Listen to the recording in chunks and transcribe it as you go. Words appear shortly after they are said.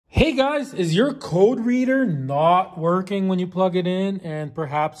Hey guys, is your code reader not working when you plug it in and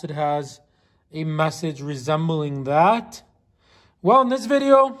perhaps it has a message resembling that? Well, in this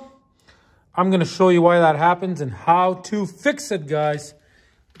video, I'm going to show you why that happens and how to fix it, guys.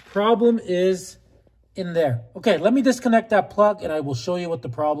 The problem is in there. Okay, let me disconnect that plug and I will show you what the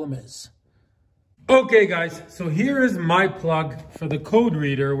problem is. Okay guys, so here is my plug for the code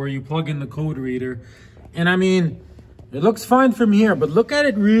reader where you plug in the code reader. And I mean, it looks fine from here, but look at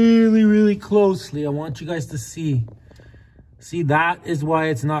it really, really closely. I want you guys to see. See, that is why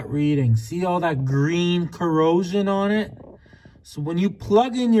it's not reading. See all that green corrosion on it? So when you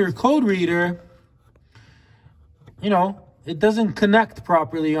plug in your code reader, you know, it doesn't connect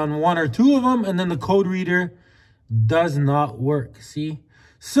properly on one or two of them, and then the code reader does not work, see?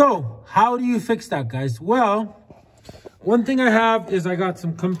 So how do you fix that, guys? Well, one thing I have is I got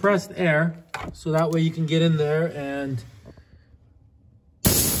some compressed air, so that way you can get in there and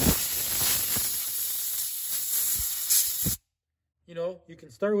you know, you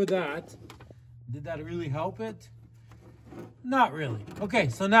can start with that. Did that really help it? Not really. Okay,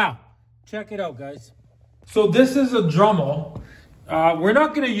 so now, check it out, guys. So this is a Dremel. We're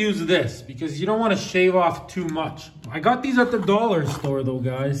not going to use this because you don't want to shave off too much. I got these at the dollar store though,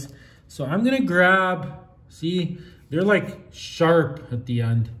 guys. So I'm going to grab, see, they're like sharp at the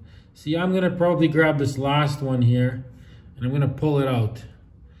end. See, I'm going to probably grab this last one here and I'm going to pull it out.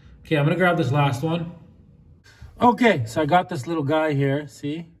 Okay, I'm going to grab this last one. Okay, so I got this little guy here,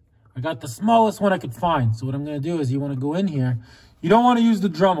 see? I got the smallest one I could find. So what I'm going to do is you want to go in here. You don't want to use the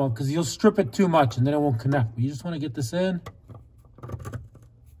Dremel because you'll strip it too much and then it won't connect. But you just want to get this in.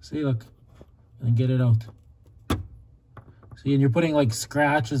 See, look, and get it out. See, and you're putting like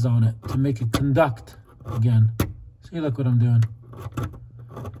scratches on it to make it conduct again. See, look what I'm doing.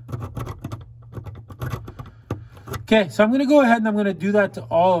 Okay, so I'm going to go ahead and I'm going to do that to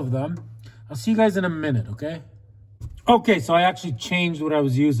all of them. I'll see you guys in a minute, okay? Okay, so I actually changed what I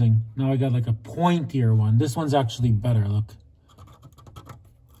was using. Now I got like a pointier one. This one's actually better, look.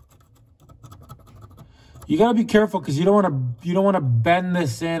 You gotta be careful because you don't want to bend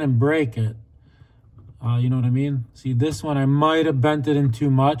this in and break it. You know what I mean? See, this one I might have bent it in too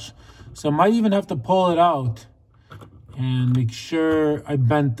much, so I might even have to pull it out and make sure I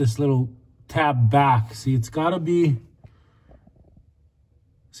bent this little tab back. See, it's gotta be.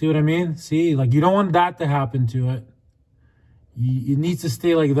 See what I mean? See, like you don't want that to happen to it. It needs to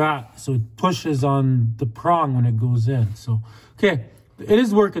stay like that so it pushes on the prong when it goes in. So, okay, it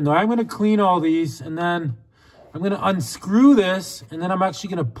is working though. I'm going to clean all these and then I'm going to unscrew this and then I'm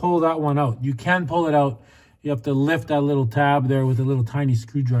actually going to pull that one out. You can pull it out. You have to lift that little tab there with a little tiny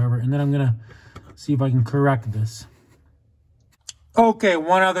screwdriver and then I'm going to see if I can correct this. Okay,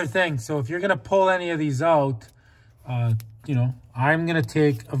 one other thing. So if you're going to pull any of these out, you know, I'm going to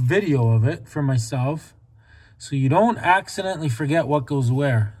take a video of it for myself. So you don't accidentally forget what goes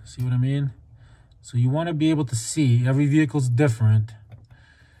where. See what I mean? So you want to be able to see. Every vehicle's different.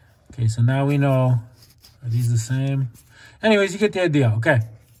 Okay, so now we know. Are these the same? Anyways, you get the idea. Okay.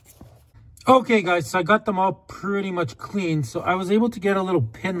 Okay, guys, so I got them all pretty much clean. So I was able to get a little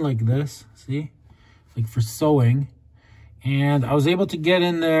pin like this. See? Like for sewing. And I was able to get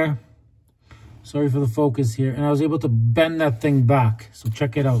in there. Sorry for the focus here. And I was able to bend that thing back. So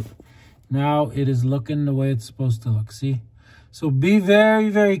check it out. Now it is looking the way it's supposed to look, see? So be very,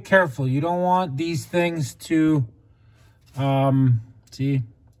 very careful. You don't want these things to, see?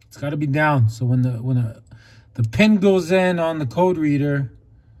 It's got to be down. So when the pin goes in on the code reader,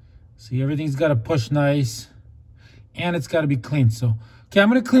 see, everything's got to push nice. And it's got to be clean. So, okay, I'm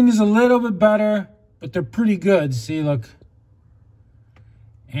going to clean these a little bit better, but they're pretty good. See, look.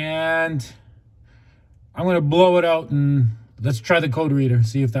 And I'm going to blow it out and let's try the code reader,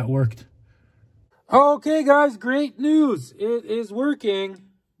 see if that worked. Okay, guys, great news. It is working,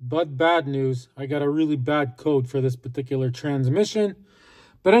 but bad news. I got a really bad code for this particular transmission.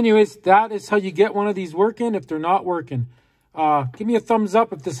 But anyways, that is how you get one of these working if they're not working. Give me a thumbs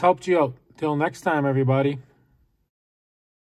up if this helped you out. Till next time, everybody.